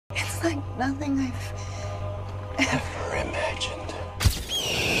It's like nothing I've ever imagined.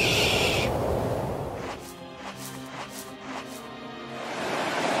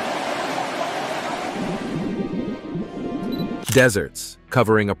 Deserts,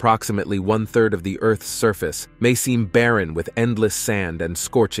 covering approximately 1/3 of the Earth's surface, may seem barren with endless sand and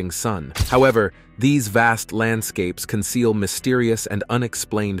scorching sun. However, these vast landscapes conceal mysterious and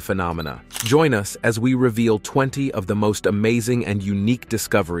unexplained phenomena. Join us as we reveal 20 of the most amazing and unique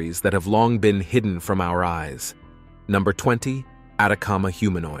discoveries that have long been hidden from our eyes. Number 20. Atacama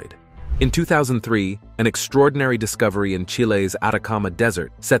humanoid. In 2003, an extraordinary discovery in Chile's Atacama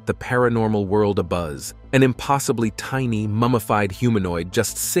Desert set the paranormal world abuzz. An impossibly tiny, mummified humanoid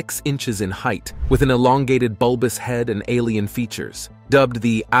just 6 inches in height, with an elongated bulbous head and alien features. Dubbed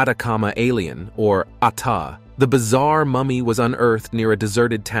the Atacama Alien, or Ata, the bizarre mummy was unearthed near a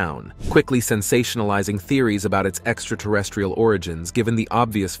deserted town, quickly sensationalizing theories about its extraterrestrial origins given the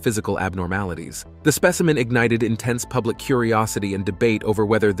obvious physical abnormalities. The specimen ignited intense public curiosity and debate over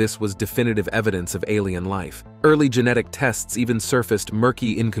whether this was definitive evidence of alien life. Early genetic tests even surfaced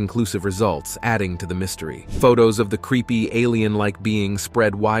murky, inconclusive results, adding to the mystery. Photos of the creepy, alien-like being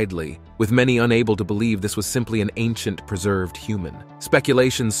spread widely, with many unable to believe this was simply an ancient, preserved human.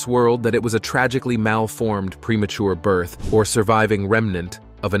 Speculations swirled that it was a tragically malformed premature birth or surviving remnant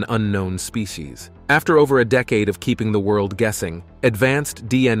of an unknown species. After over a decade of keeping the world guessing, advanced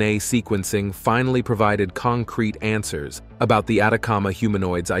DNA sequencing finally provided concrete answers about the Atacama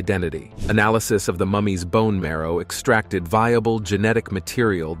humanoid's identity. Analysis of the mummy's bone marrow extracted viable genetic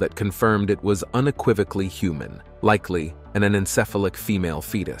material that confirmed it was unequivocally human, likely an anencephalic female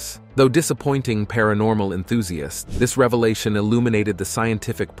fetus. Though disappointing paranormal enthusiasts, this revelation illuminated the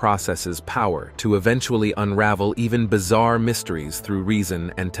scientific process's power to eventually unravel even bizarre mysteries through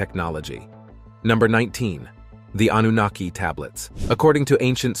reason and technology. Number 19. The Anunnaki tablets. According to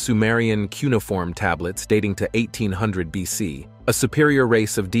ancient Sumerian cuneiform tablets dating to 1800 BC, a superior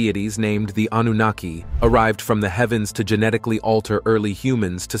race of deities named the Anunnaki arrived from the heavens to genetically alter early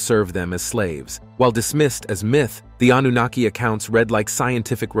humans to serve them as slaves. While dismissed as myth, the Anunnaki accounts read like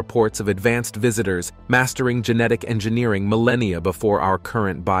scientific reports of advanced visitors mastering genetic engineering millennia before our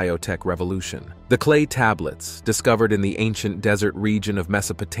current biotech revolution. The clay tablets, discovered in the ancient desert region of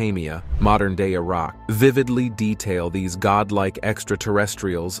Mesopotamia, modern-day Iraq, vividly detail these godlike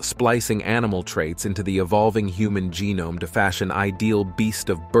extraterrestrials splicing animal traits into the evolving human genome to fashion ideal beast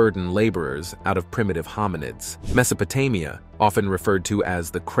of burden laborers out of primitive hominids. Mesopotamia, often referred to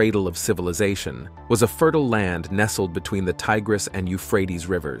as the cradle of civilization, was a fertile land nestled between the Tigris and Euphrates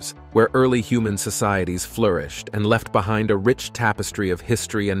rivers, where early human societies flourished and left behind a rich tapestry of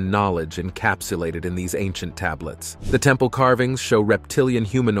history and knowledge encapsulated in these ancient tablets. The temple carvings show reptilian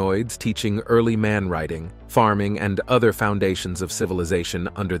humanoids teaching early man writing, farming, and other foundations of civilization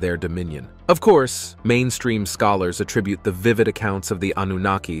under their dominion. Of course, mainstream scholars attribute the vivid accounts of the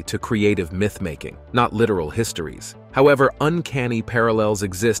Anunnaki to creative myth-making, not literal histories. However, uncanny parallels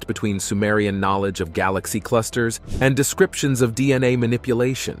exist between Sumerian knowledge of galaxy clusters and descriptions of DNA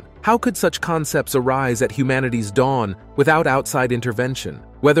manipulation. How could such concepts arise at humanity's dawn without outside intervention?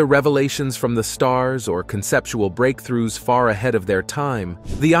 Whether revelations from the stars or conceptual breakthroughs far ahead of their time,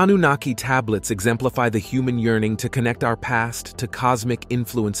 the Anunnaki tablets exemplify the human yearning to connect our past to cosmic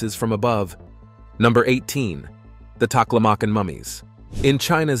influences from above. Number 18. The Taklamakan mummies. In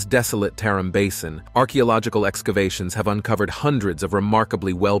China's desolate Tarim Basin, archaeological excavations have uncovered hundreds of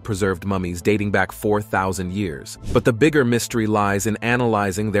remarkably well-preserved mummies dating back 4,000 years. But the bigger mystery lies in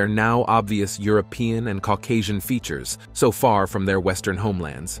analyzing their now obvious European and Caucasian features, so far from their Western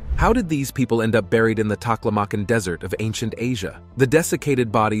homelands. How did these people end up buried in the Taklamakan Desert of ancient Asia? The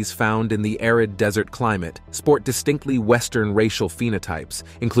desiccated bodies found in the arid desert climate sport distinctly Western racial phenotypes,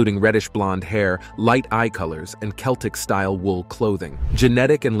 including reddish-blonde hair, light eye colors, and Celtic-style wool clothing.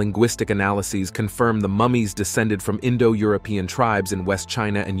 Genetic and linguistic analyses confirm the mummies descended from Indo-European tribes in West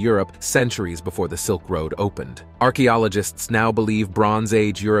China and Europe centuries before the Silk Road opened. Archaeologists now believe Bronze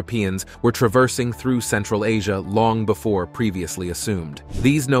Age Europeans were traversing through Central Asia long before previously assumed.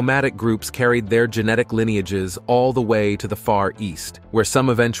 These nomadic groups carried their genetic lineages all the way to the Far East, where some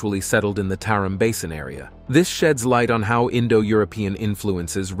eventually settled in the Tarim Basin area. This sheds light on how Indo-European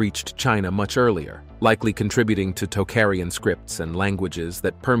influences reached China much earlier, likely contributing to Tocharian scripts and languages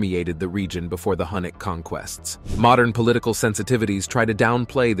that permeated the region before the Hunnic conquests. Modern political sensitivities try to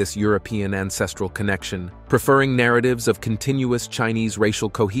downplay this European ancestral connection, preferring narratives of continuous Chinese racial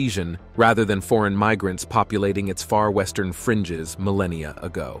cohesion rather than foreign migrants populating its far western fringes millennia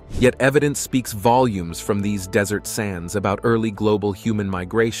ago. Yet evidence speaks volumes from these desert sands about early global human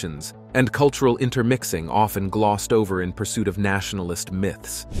migrations, and cultural intermixing often glossed over in pursuit of nationalist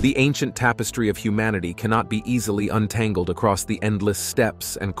myths. The ancient tapestry of humanity cannot be easily untangled across the endless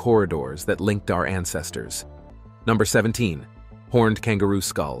steppes and corridors that linked our ancestors. Number 17. Horned kangaroo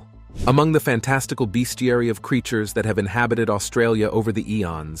skull. Among the fantastical bestiary of creatures that have inhabited Australia over the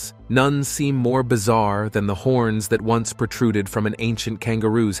eons, none seem more bizarre than the horns that once protruded from an ancient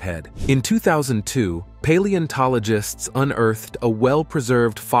kangaroo's head. In 2002, paleontologists unearthed a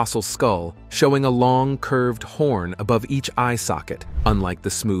well-preserved fossil skull showing a long, curved horn above each eye socket. Unlike the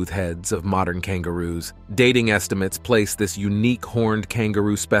smooth heads of modern kangaroos, dating estimates place this unique horned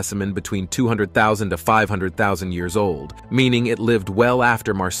kangaroo specimen between 200,000 to 500,000 years old, meaning it lived well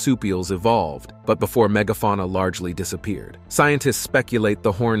after marsupials evolved, but before megafauna largely disappeared. Scientists speculate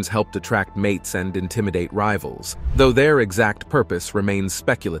the horns helped attract mates and intimidate rivals, though their exact purpose remains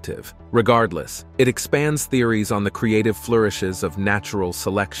speculative. Regardless, it expands theories on the creative flourishes of natural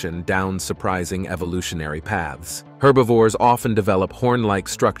selection down surprising evolutionary paths. Herbivores often develop horn-like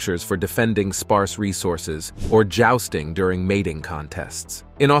structures for defending sparse resources or jousting during mating contests.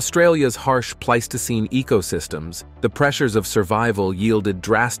 In Australia's harsh Pleistocene ecosystems, the pressures of survival yielded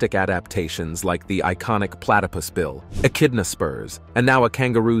drastic adaptations like the iconic platypus bill, echidna spurs, and now a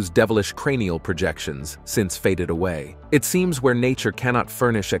kangaroo's devilish cranial projections, since faded away. It seems where nature cannot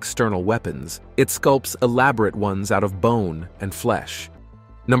furnish external weapons, it sculpts elaborate ones out of bone and flesh.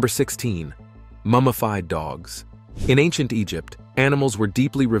 Number 16. Mummified dogs. In ancient Egypt, animals were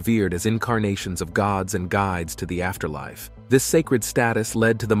deeply revered as incarnations of gods and guides to the afterlife. This sacred status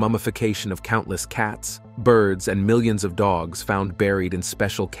led to the mummification of countless cats, birds, and millions of dogs found buried in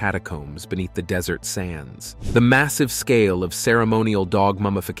special catacombs beneath the desert sands. The massive scale of ceremonial dog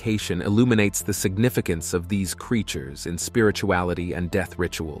mummification illuminates the significance of these creatures in spirituality and death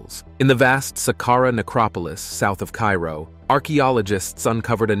rituals. In the vast Saqqara necropolis south of Cairo, archaeologists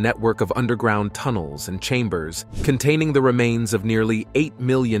uncovered a network of underground tunnels and chambers containing the remains of nearly 8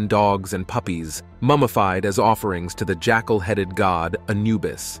 million dogs and puppies, mummified as offerings to the jackal-headed god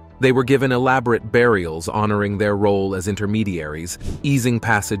Anubis. They were given elaborate burials honoring their role as intermediaries, easing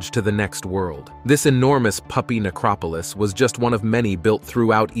passage to the next world. This enormous puppy necropolis was just one of many built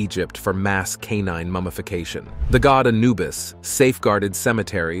throughout Egypt for mass canine mummification. The god Anubis safeguarded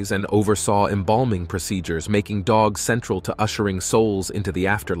cemeteries and oversaw embalming procedures, making dogs central to ushering souls into the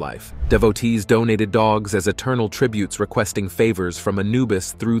afterlife. Devotees donated dogs as eternal tributes, requesting favors from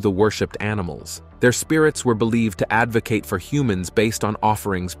Anubis through the worshipped animals. Their spirits were believed to advocate for humans based on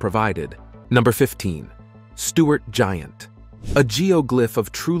offerings provided. Number 15. Stuart Giant. A geoglyph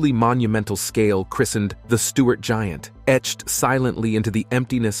of truly monumental scale christened the Stuart Giant, etched silently into the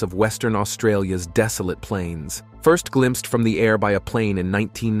emptiness of Western Australia's desolate plains. First glimpsed from the air by a plane in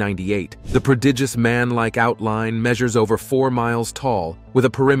 1998, the prodigious man-like outline measures over 4 miles tall, with a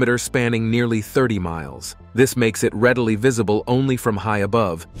perimeter spanning nearly 30 miles. This makes it readily visible only from high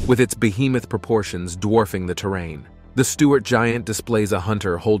above, with its behemoth proportions dwarfing the terrain. The Stuart Giant displays a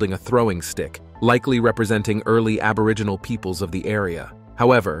hunter holding a throwing stick, likely representing early Aboriginal peoples of the area.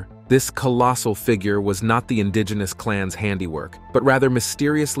 However, this colossal figure was not the indigenous clan's handiwork, but rather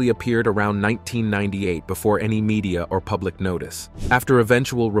mysteriously appeared around 1998 before any media or public notice. After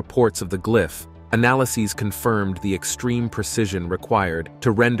eventual reports of the glyph, analyses confirmed the extreme precision required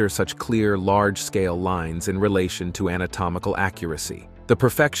to render such clear, large-scale lines in relation to anatomical accuracy. The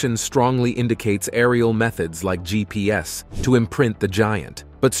perfection strongly indicates aerial methods like GPS to imprint the giant,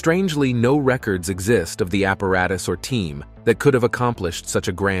 but strangely no records exist of the apparatus or team that could have accomplished such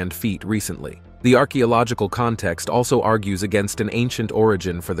a grand feat recently. The archaeological context also argues against an ancient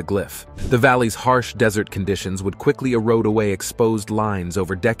origin for the glyph. The valley's harsh desert conditions would quickly erode away exposed lines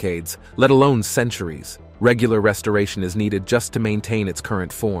over decades, let alone centuries. Regular restoration is needed just to maintain its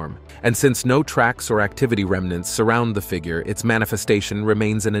current form, and since no tracks or activity remnants surround the figure, its manifestation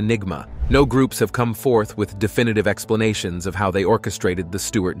remains an enigma. No groups have come forth with definitive explanations of how they orchestrated the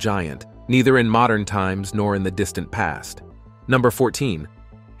Stuart Giant, neither in modern times nor in the distant past. Number 14.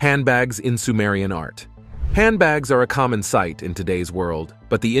 Handbags in Sumerian art. Handbags are a common sight in today's world,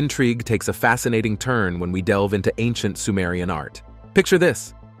 but the intrigue takes a fascinating turn when we delve into ancient Sumerian art. Picture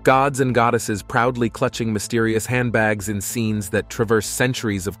this: gods and goddesses proudly clutching mysterious handbags in scenes that traverse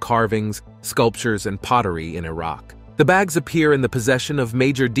centuries of carvings, sculptures, and pottery in Iraq. The bags appear in the possession of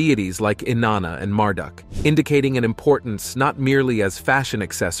major deities like Inanna and Marduk, indicating an importance not merely as fashion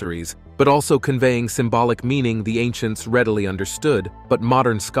accessories, but also conveying symbolic meaning the ancients readily understood, but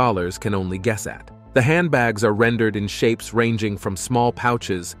modern scholars can only guess at. The handbags are rendered in shapes ranging from small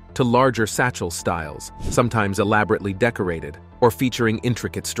pouches to larger satchel styles, sometimes elaborately decorated, or featuring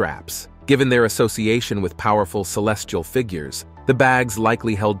intricate straps. Given their association with powerful celestial figures, the The bags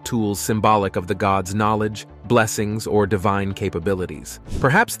likely held tools symbolic of the god's knowledge, blessings, or divine capabilities.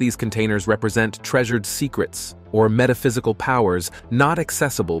 Perhaps these containers represent treasured secrets or metaphysical powers not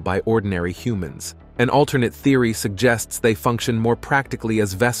accessible by ordinary humans. An alternate theory suggests they function more practically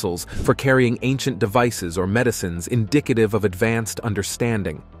as vessels for carrying ancient devices or medicines indicative of advanced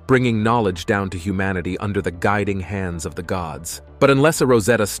understanding, bringing knowledge down to humanity under the guiding hands of the gods. But unless a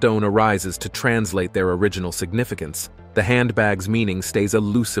Rosetta Stone arises to translate their original significance, the handbag's meaning stays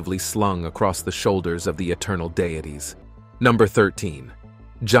elusively slung across the shoulders of the eternal deities. Number 13.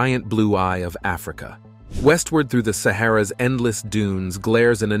 Giant Blue Eye of Africa. Westward through the Sahara's endless dunes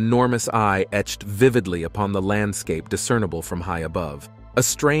glares an enormous eye etched vividly upon the landscape discernible from high above. A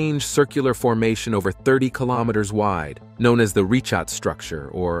strange circular formation over 30 kilometers wide, known as the Richat structure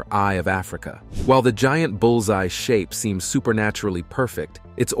or Eye of Africa. While the giant bullseye shape seems supernaturally perfect,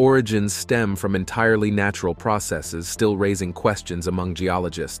 its origins stem from entirely natural processes still raising questions among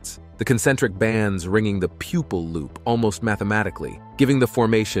geologists. The concentric bands ringing the pupil loop almost mathematically, giving the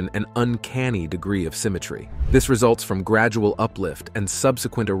formation an uncanny degree of symmetry. This results from gradual uplift and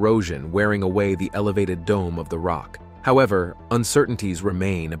subsequent erosion wearing away the elevated dome of the rock. However, uncertainties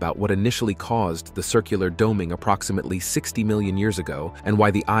remain about what initially caused the circular doming approximately 60 million years ago and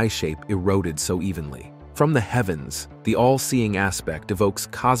why the eye shape eroded so evenly. From the heavens, the all-seeing aspect evokes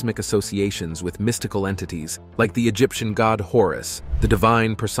cosmic associations with mystical entities like the Egyptian god Horus, the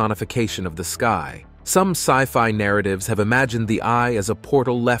divine personification of the sky. Some sci-fi narratives have imagined the eye as a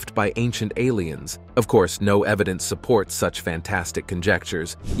portal left by ancient aliens. Of course, no evidence supports such fantastic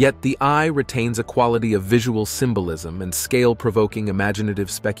conjectures, yet the eye retains a quality of visual symbolism and scale-provoking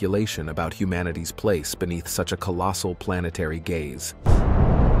imaginative speculation about humanity's place beneath such a colossal planetary gaze.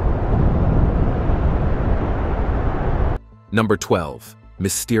 Number 12.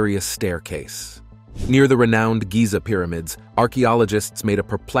 Mysterious Staircase. Near the renowned Giza pyramids, archaeologists made a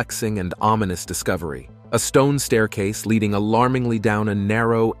perplexing and ominous discovery. A stone staircase leading alarmingly down a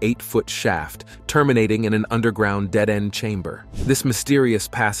narrow 8-foot shaft, terminating in an underground dead-end chamber. This mysterious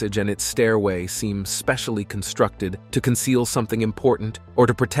passage and its stairway seem specially constructed to conceal something important or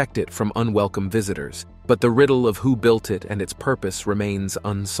to protect it from unwelcome visitors. But the riddle of who built it and its purpose remains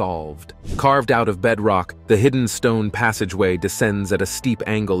unsolved. Carved out of bedrock, the hidden stone passageway descends at a steep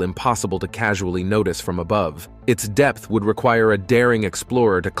angle impossible to casually notice from above. Its depth would require a daring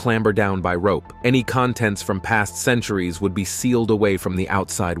explorer to clamber down by rope. Any contents from past centuries would be sealed away from the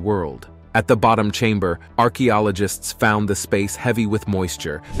outside world. At the bottom chamber, archaeologists found the space heavy with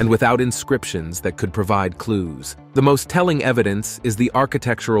moisture and without inscriptions that could provide clues. The most telling evidence is the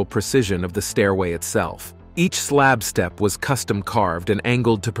architectural precision of the stairway itself. Each slab step was custom carved and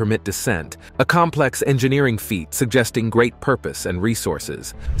angled to permit descent, a complex engineering feat suggesting great purpose and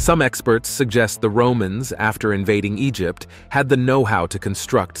resources. Some experts suggest the Romans, after invading Egypt, had the know-how to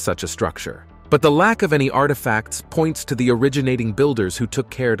construct such a structure. But the lack of any artifacts points to the originating builders who took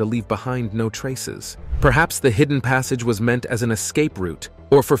care to leave behind no traces. Perhaps the hidden passage was meant as an escape route,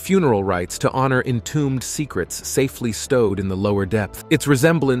 or for funeral rites to honor entombed secrets safely stowed in the lower depth. Its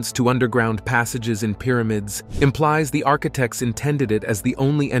resemblance to underground passages in pyramids implies the architects intended it as the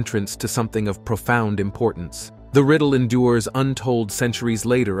only entrance to something of profound importance. The riddle endures untold centuries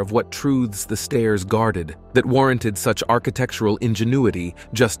later of what truths the stairs guarded that warranted such architectural ingenuity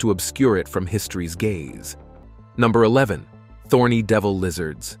just to obscure it from history's gaze. Number 11. Thorny devil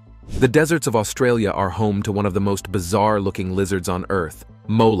lizards. The deserts of Australia are home to one of the most bizarre-looking lizards on Earth,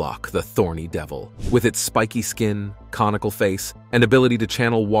 Moloch the thorny devil. With its spiky skin, conical face, and ability to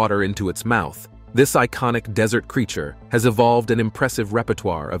channel water into its mouth, this iconic desert creature has evolved an impressive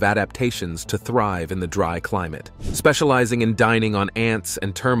repertoire of adaptations to thrive in the dry climate. Specializing in dining on ants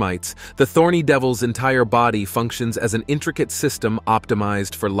and termites, the thorny devil's entire body functions as an intricate system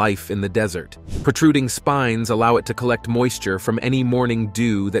optimized for life in the desert. Protruding spines allow it to collect moisture from any morning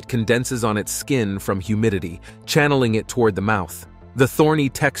dew that condenses on its skin from humidity, channeling it toward the mouth. The thorny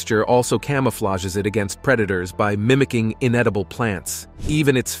texture also camouflages it against predators by mimicking inedible plants.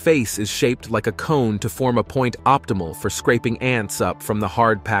 Even its face is shaped like a cone to form a point optimal for scraping ants up from the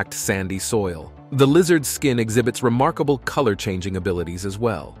hard-packed sandy soil. The lizard's skin exhibits remarkable color-changing abilities as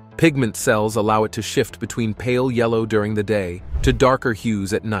well. Pigment cells allow it to shift between pale yellow during the day to darker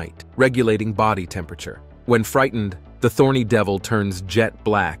hues at night, regulating body temperature. When frightened, the thorny devil turns jet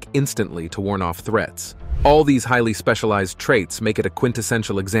black instantly to warn off threats. All these highly specialized traits make it a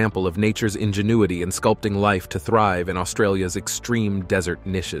quintessential example of nature's ingenuity in sculpting life to thrive in Australia's extreme desert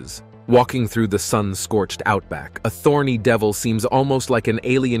niches. Walking through the sun-scorched outback, a thorny devil seems almost like an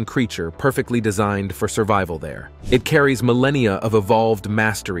alien creature perfectly designed for survival there. It carries millennia of evolved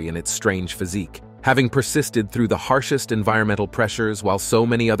mastery in its strange physique. having persisted through the harshest environmental pressures while so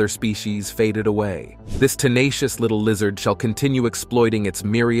many other species faded away. This tenacious little lizard shall continue exploiting its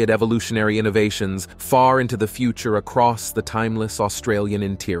myriad evolutionary innovations far into the future across the timeless Australian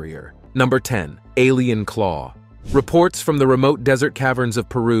interior. Number 10. Alien claw. Reports from the remote desert caverns of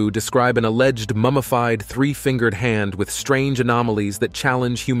Peru describe an alleged mummified three-fingered hand with strange anomalies that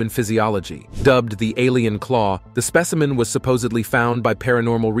challenge human physiology. Dubbed the alien claw, the specimen was supposedly found by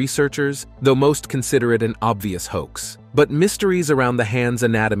paranormal researchers, though most consider it an obvious hoax. But mysteries around the hand's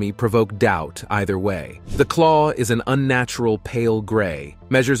anatomy provoke doubt either way. The claw is an unnatural pale gray,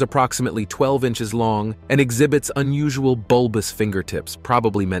 measures approximately 12 inches long, and exhibits unusual bulbous fingertips,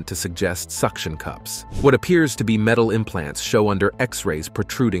 probably meant to suggest suction cups. What appears to be metal implants show under X-rays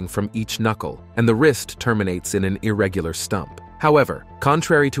protruding from each knuckle, and the wrist terminates in an irregular stump. However,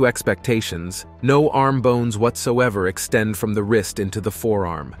 contrary to expectations, no arm bones whatsoever extend from the wrist into the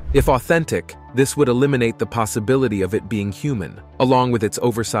forearm. If authentic, this would eliminate the possibility of it being human, along with its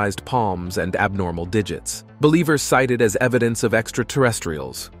oversized palms and abnormal digits. Believers cite it as evidence of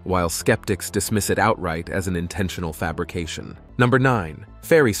extraterrestrials, while skeptics dismiss it outright as an intentional fabrication. Number 9.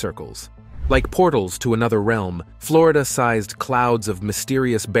 Fairy circles. Like portals to another realm, Florida-sized clouds of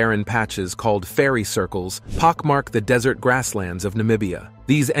mysterious barren patches called fairy circles pockmark the desert grasslands of Namibia.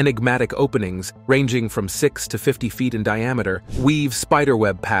 These enigmatic openings, ranging from 6 to 50 feet in diameter, weave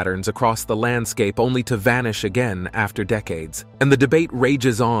spiderweb patterns across the landscape only to vanish again after decades. And the debate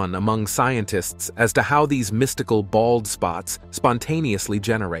rages on among scientists as to how these mystical bald spots spontaneously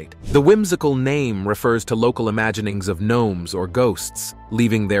generate. The whimsical name refers to local imaginings of gnomes or ghosts,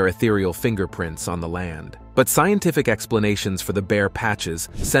 leaving their ethereal fingerprints on the land. But scientific explanations for the bare patches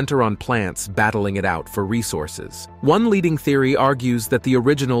center on plants battling it out for resources. One leading theory argues that the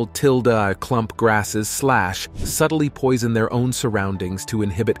original clump grasses subtly poison their own surroundings to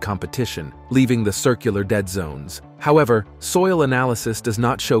inhibit competition, leaving the circular dead zones. However, soil analysis does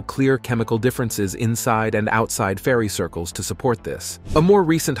not show clear chemical differences inside and outside fairy circles to support this. A more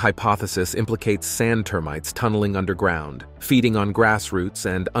recent hypothesis implicates sand termites tunneling underground, feeding on grass roots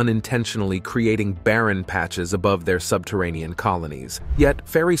and unintentionally creating barren patches above their subterranean colonies. Yet,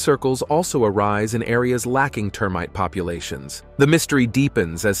 fairy circles also arise in areas lacking termite populations. The mystery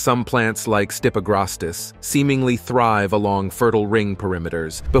deepens as some plants like Stipagrostis seemingly thrive along fertile ring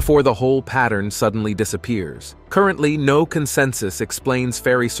perimeters before the whole pattern suddenly disappears. Currently, no consensus explains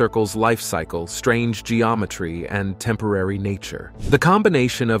fairy circles' life cycle, strange geometry, and temporary nature. The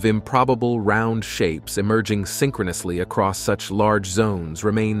combination of improbable round shapes emerging synchronously across such large zones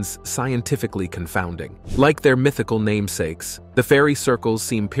remains scientifically confounding. Like their mythical namesakes, the fairy circles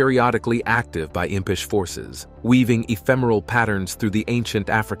seem periodically active by impish forces, weaving ephemeral patterns through the ancient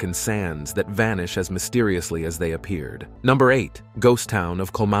African sands that vanish as mysteriously as they appeared. Number 8. Ghost Town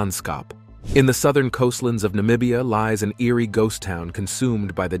of Kolmanskop. In the southern coastlands of Namibia lies an eerie ghost town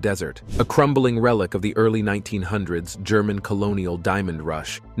consumed by the desert, a crumbling relic of the early 1900s German colonial diamond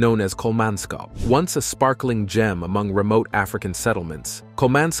rush, known as Kolmanskop. Once a sparkling gem among remote African settlements,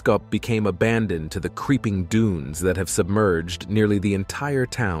 Kolmanskop became abandoned to the creeping dunes that have submerged nearly the entire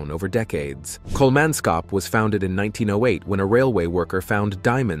town over decades. Kolmanskop was founded in 1908 when a railway worker found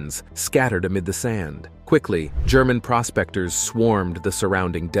diamonds scattered amid the sand. Quickly, German prospectors swarmed the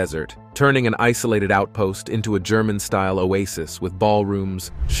surrounding desert, turning an isolated outpost into a German-style oasis with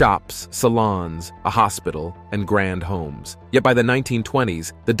ballrooms, shops, salons, a hospital, and grand homes. Yet by the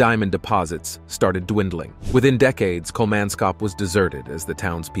 1920s, the diamond deposits started dwindling. Within decades, Kolmanskop was deserted as the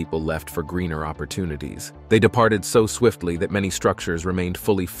townspeople left for greener opportunities. They departed so swiftly that many structures remained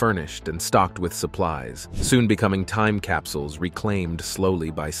fully furnished and stocked with supplies, soon becoming time capsules reclaimed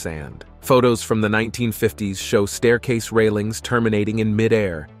slowly by sand. Photos from the 1950s show staircase railings terminating in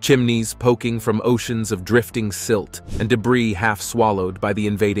midair, chimneys poking from oceans of drifting silt, and debris half swallowed by the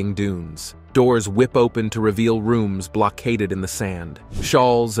invading dunes. Doors whip open to reveal rooms blockaded in the sand.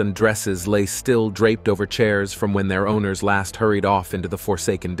 Shawls and dresses lay still draped over chairs from when their owners last hurried off into the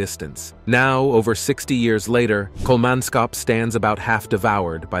forsaken distance. Now, over 60 years later, Kolmanskop stands about half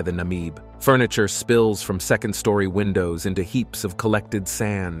devoured by the Namib. Furniture spills from second-story windows into heaps of collected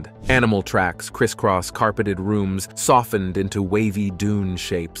sand. Animal tracks crisscross carpeted rooms softened into wavy dune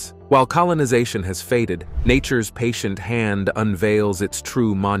shapes. While colonization has faded, nature's patient hand unveils its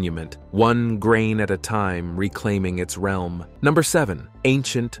true monument, one grain at a time reclaiming its realm. Number 7.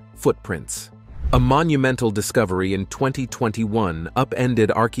 Ancient footprints. A monumental discovery in 2021 upended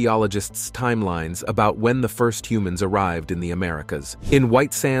archaeologists' timelines about when the first humans arrived in the Americas. In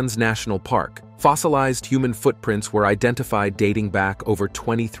White Sands National Park, Fossilized human footprints were identified dating back over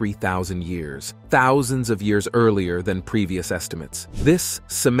 23,000 years, thousands of years earlier than previous estimates. This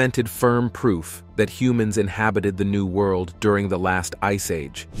cemented firm proof that humans inhabited the New World during the last ice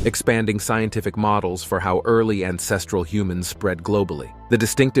age, expanding scientific models for how early ancestral humans spread globally. The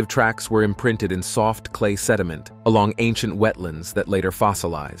distinctive tracks were imprinted in soft clay sediment along ancient wetlands that later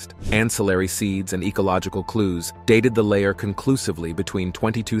fossilized. Ancillary seeds and ecological clues dated the layer conclusively between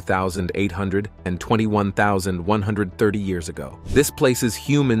 22,800 and 21,130 years ago. This places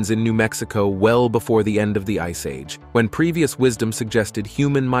humans in New Mexico well before the end of the Ice Age, when previous wisdom suggested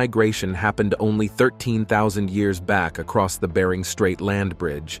human migration happened only 13,000 years back across the Bering Strait land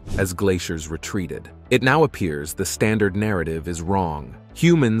bridge as glaciers retreated. It now appears the standard narrative is wrong.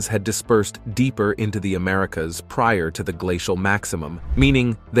 Humans had dispersed deeper into the Americas prior to the glacial maximum,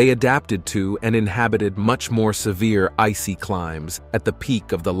 meaning they adapted to and inhabited much more severe icy climes at the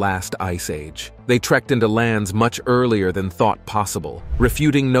peak of the last ice age. They trekked into lands much earlier than thought possible,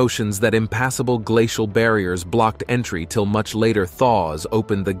 refuting notions that impassable glacial barriers blocked entry till much later thaws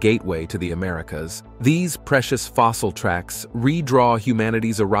opened the gateway to the Americas. These precious fossil tracks redraw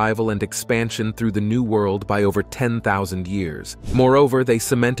humanity's arrival and expansion through the New World by over 10,000 years. Moreover, they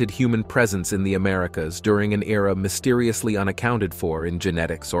cemented human presence in the Americas during an era mysteriously unaccounted for in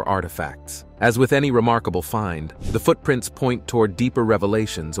genetics or artifacts. As with any remarkable find, the footprints point toward deeper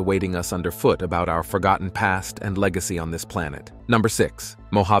revelations awaiting us underfoot about our forgotten past and legacy on this planet. Number 6.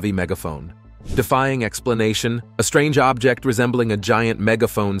 Mojave Megaphone. Defying explanation, a strange object resembling a giant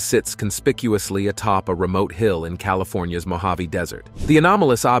megaphone sits conspicuously atop a remote hill in California's Mojave Desert. The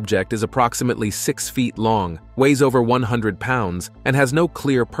anomalous object is approximately 6 feet long, weighs over 100 pounds, and has no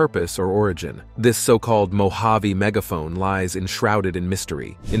clear purpose or origin. This so-called Mojave megaphone lies enshrouded in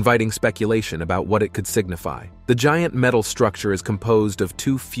mystery, inviting speculation about what it could signify. The giant metal structure is composed of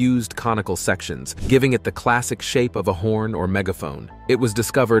 2 fused conical sections, giving it the classic shape of a horn or megaphone. It was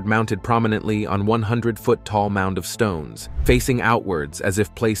discovered mounted prominently on 100-foot-tall mound of stones, facing outwards as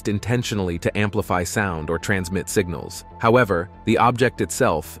if placed intentionally to amplify sound or transmit signals. However, the object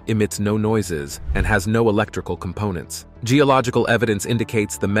itself emits no noises and has no electrical components. Geological evidence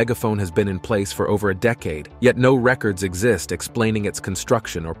indicates the megaphone has been in place for over a decade, yet no records exist explaining its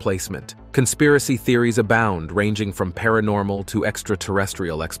construction or placement. Conspiracy theories abound, ranging from paranormal to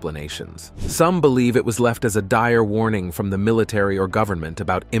extraterrestrial explanations. Some believe it was left as a dire warning from the military or government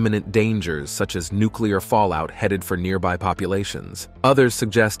about imminent dangers such as nuclear fallout headed for nearby populations. Others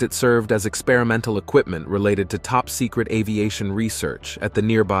suggest it served as experimental equipment related to top-secret aviation research at the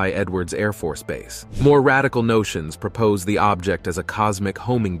nearby Edwards Air Force Base. More radical notions propose the object as a cosmic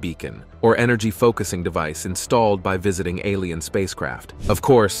homing beacon or energy focusing device installed by visiting alien spacecraft. Of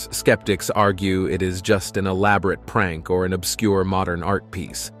course, skeptics argue it is just an elaborate prank or an obscure modern art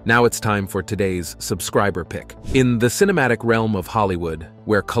piece. Now it's time for today's subscriber pick. In the cinematic realm of Hollywood,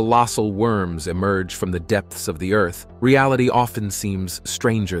 where colossal worms emerge from the depths of the earth, reality often seems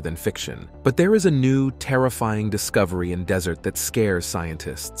stranger than fiction. But there is a new, terrifying discovery in desert that scares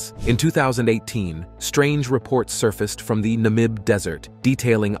scientists. In 2018, strange reports surfaced from the Namib Desert,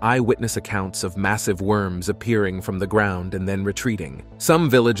 detailing eyewitness accounts of massive worms appearing from the ground and then retreating. Some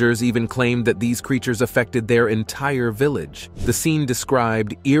villagers even claimed that these creatures affected their entire village. The scene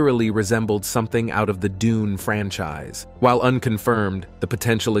described eerily resembled something out of the Dune franchise. While unconfirmed, the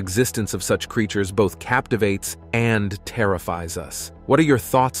potential existence of such creatures both captivates and terrifies us. What are your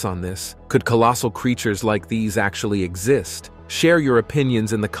thoughts on this? Could colossal creatures like these actually exist? Share your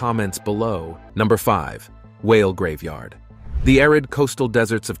opinions in the comments below. Number 5. Whale Graveyard. The arid coastal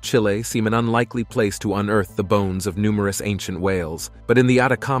deserts of Chile seem an unlikely place to unearth the bones of numerous ancient whales, but in the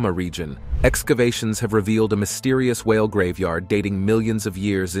Atacama region, excavations have revealed a mysterious whale graveyard dating millions of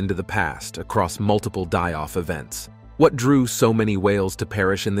years into the past across multiple die-off events. What drew so many whales to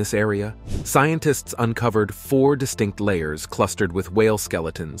perish in this area? Scientists uncovered 4 distinct layers clustered with whale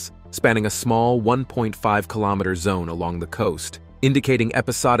skeletons, spanning a small 1.5-kilometer zone along the coast, indicating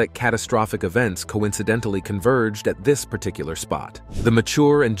episodic catastrophic events coincidentally converged at this particular spot. The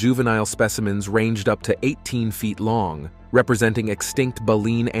mature and juvenile specimens ranged up to 18 feet long, representing extinct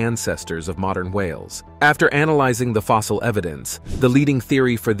baleen ancestors of modern whales. After analyzing the fossil evidence, the leading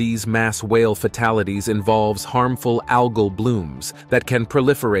theory for these mass whale fatalities involves harmful algal blooms that can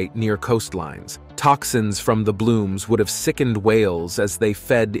proliferate near coastlines. Toxins from the blooms would have sickened whales as they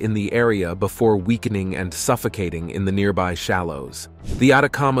fed in the area before weakening and suffocating in the nearby shallows. The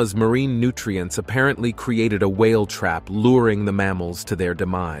Atacama's marine nutrients apparently created a whale trap, luring the mammals to their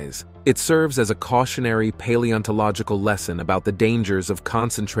demise. It serves as a cautionary paleontological lesson about the dangers of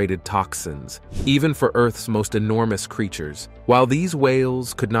concentrated toxins, even for Earth's most enormous creatures. While these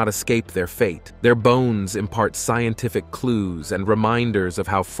whales could not escape their fate, their bones impart scientific clues and reminders of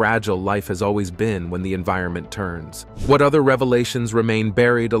how fragile life has always been when the environment turns. What other revelations remain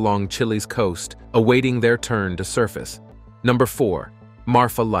buried along Chile's coast, awaiting their turn to surface? Number 4.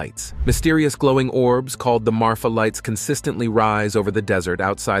 Marfa Lights. Mysterious glowing orbs called the Marfa Lights consistently rise over the desert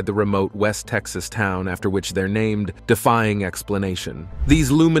outside the remote West Texas town after which they're named, defying explanation.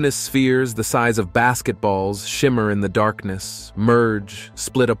 These luminous spheres, the size of basketballs, shimmer in the darkness, merge,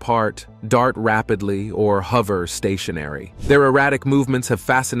 split apart, dart rapidly, or hover stationary. Their erratic movements have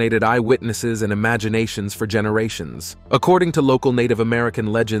fascinated eyewitnesses and imaginations for generations. According to local Native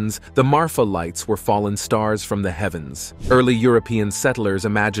American legends, the Marfa Lights were fallen stars from the heavens. Early European settlers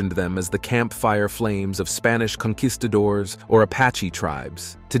imagined them as the campfire flames of Spanish conquistadors or Apache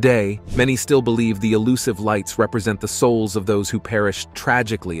tribes. Today, many still believe the elusive lights represent the souls of those who perished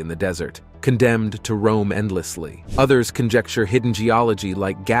tragically in the desert, condemned to roam endlessly. Others conjecture hidden geology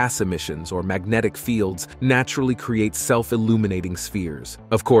like gas emissions or magnetic fields naturally create self-illuminating spheres.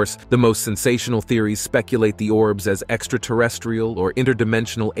 Of course, the most sensational theories speculate the orbs as extraterrestrial or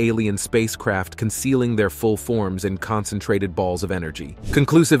interdimensional alien spacecraft concealing their full forms in concentrated balls of energy.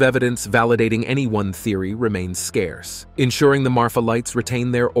 Conclusive evidence validating any one theory remains scarce, ensuring the Marfa Lights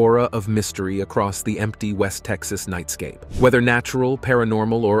retain their aura of mystery across the empty West Texas nightscape. Whether natural,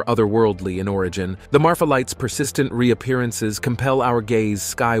 paranormal, or otherworldly in origin, the Marfa Lights' persistent reappearances compel our gaze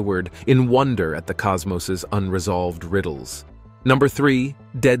skyward in wonder at the cosmos's unresolved riddles. Number 3.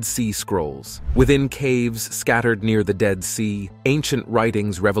 Dead Sea Scrolls. Within caves scattered near the Dead Sea, ancient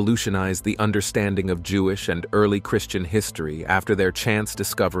writings revolutionized the understanding of Jewish and early Christian history after their chance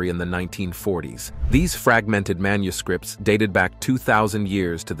discovery in the 1940s. These fragmented manuscripts dated back 2,000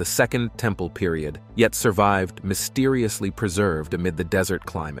 years to the Second Temple period, yet survived mysteriously preserved amid the desert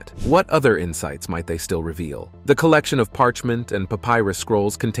climate. What other insights might they still reveal? The collection of parchment and papyrus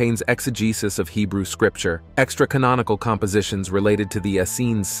scrolls contains exegesis of Hebrew scripture, extra-canonical compositions related to the Essene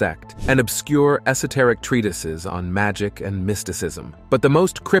sect, and obscure esoteric treatises on magic and mysticism. But the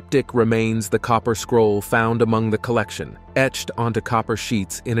most cryptic remains the copper scroll found among the collection, etched onto copper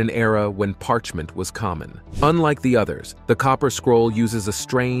sheets in an era when parchment was common. Unlike the others, the copper scroll uses a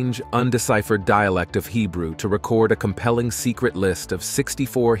strange, undeciphered dialect of Hebrew to record a compelling secret list of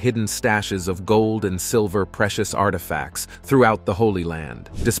 64 hidden stashes of gold and silver precious artifacts throughout the Holy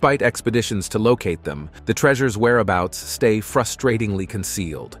Land. Despite expeditions to locate them, the treasure's whereabouts stay frustratingly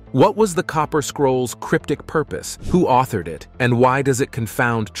concealed. What was the copper scroll's cryptic purpose? Who authored it? And why does it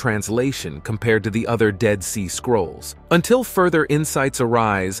confound translation compared to the other Dead Sea Scrolls? Until further insights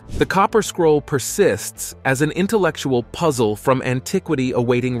arise, the Copper Scroll persists as an intellectual puzzle from antiquity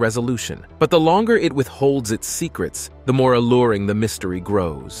awaiting resolution. But the longer it withholds its secrets, the more alluring the mystery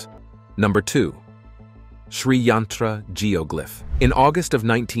grows. Number 2. Sri Yantra Geoglyph. In August of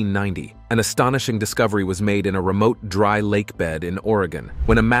 1990, an astonishing discovery was made in a remote dry lake bed in Oregon,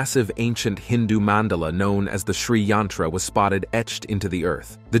 when a massive ancient Hindu mandala known as the Sri Yantra was spotted etched into the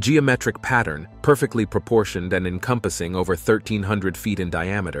earth. The geometric pattern, perfectly proportioned and encompassing over 1,300 feet in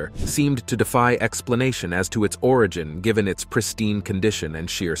diameter, seemed to defy explanation as to its origin given its pristine condition and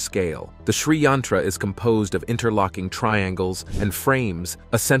sheer scale. The Sri Yantra is composed of interlocking triangles and frames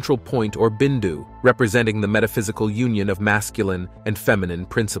a central point or bindu, representing the metaphysical union of masculine and feminine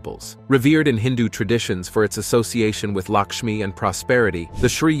principles. Revered in Hindu traditions for its association with Lakshmi and prosperity, the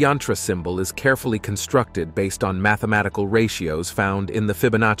Sri Yantra symbol is carefully constructed based on mathematical ratios found in the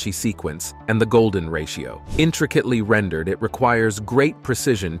Fibonacci sequence and the golden ratio. Intricately rendered, it requires great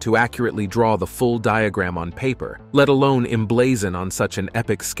precision to accurately draw the full diagram on paper, let alone emblazon on such an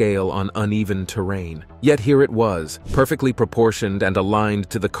epic scale on uneven terrain. Yet here it was, perfectly proportioned and aligned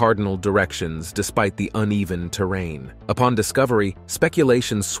to the cardinal directions despite the uneven terrain. Upon discovery,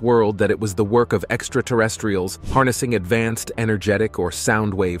 speculation swirled that it was the work of extraterrestrials harnessing advanced energetic or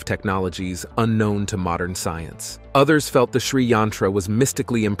sound wave technologies unknown to modern science. Others felt the Sri Yantra was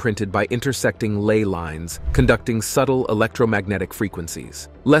mystically imprinted by intersecting ley lines, conducting subtle electromagnetic frequencies.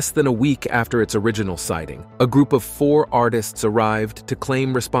 Less than a week after its original sighting, a group of 4 artists arrived to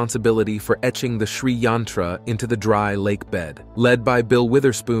claim responsibility for etching the Sri Yantra into the dry lake bed. Led by Bill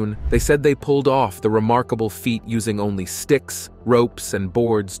Witherspoon, they said they pulled off the remarkable feat using only sticks, ropes, and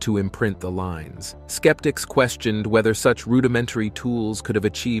boards to imprint the lines. Skeptics questioned whether such rudimentary tools could have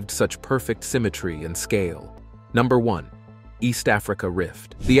achieved such perfect symmetry and scale. Number 1. East Africa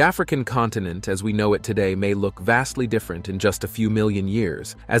Rift. The African continent, as we know it today, may look vastly different in just a few million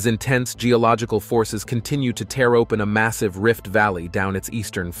years, as intense geological forces continue to tear open a massive rift valley down its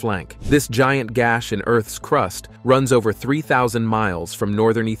eastern flank. This giant gash in Earth's crust runs over 3,000 miles from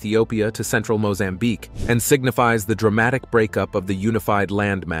northern Ethiopia to central Mozambique and signifies the dramatic breakup of the unified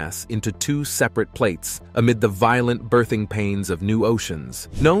landmass into two separate plates amid the violent birthing pains of new oceans.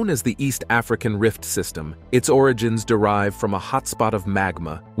 Known as the East African Rift System, its origins derive from a hotspot of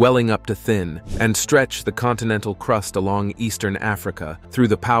magma welling up to thin and stretch the continental crust along eastern Africa through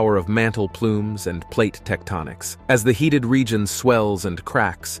the power of mantle plumes and plate tectonics. As the heated region swells and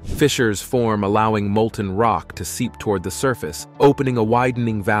cracks, fissures form, allowing molten rock to seep toward the surface, opening a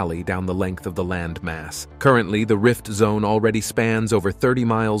widening valley down the length of the land mass. Currently, the rift zone already spans over 30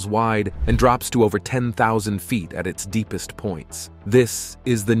 miles wide and drops to over 10,000 feet at its deepest points. This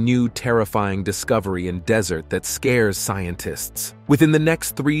is the new terrifying discovery in desert that scares scientists. Within the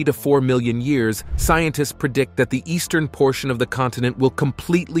next 3 to 4 million years, scientists predict that the eastern portion of the continent will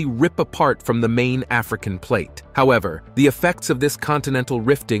completely rip apart from the main African plate. However, the effects of this continental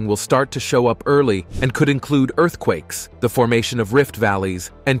rifting will start to show up early and could include earthquakes, the formation of rift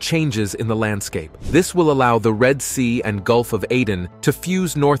valleys, and changes in the landscape. This will allow the Red Sea and Gulf of Aden to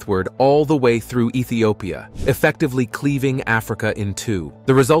fuse northward all the way through Ethiopia, effectively cleaving Africa in two.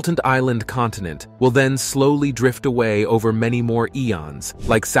 The resultant island continent will then slowly drift away over many more eons,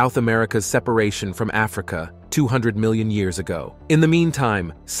 like South America's separation from Africa 200 million years ago. In the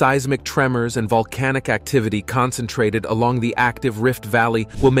meantime, seismic tremors and volcanic activity concentrated along the active Rift Valley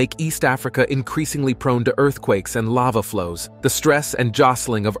will make East Africa increasingly prone to earthquakes and lava flows. The stress and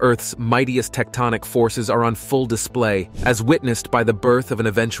jostling of Earth's mightiest tectonic forces are on full display, as witnessed by the birth of an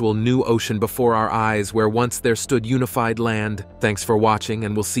eventual new ocean before our eyes where once there stood unified land. Thanks for watching,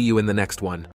 and we'll see you in the next one.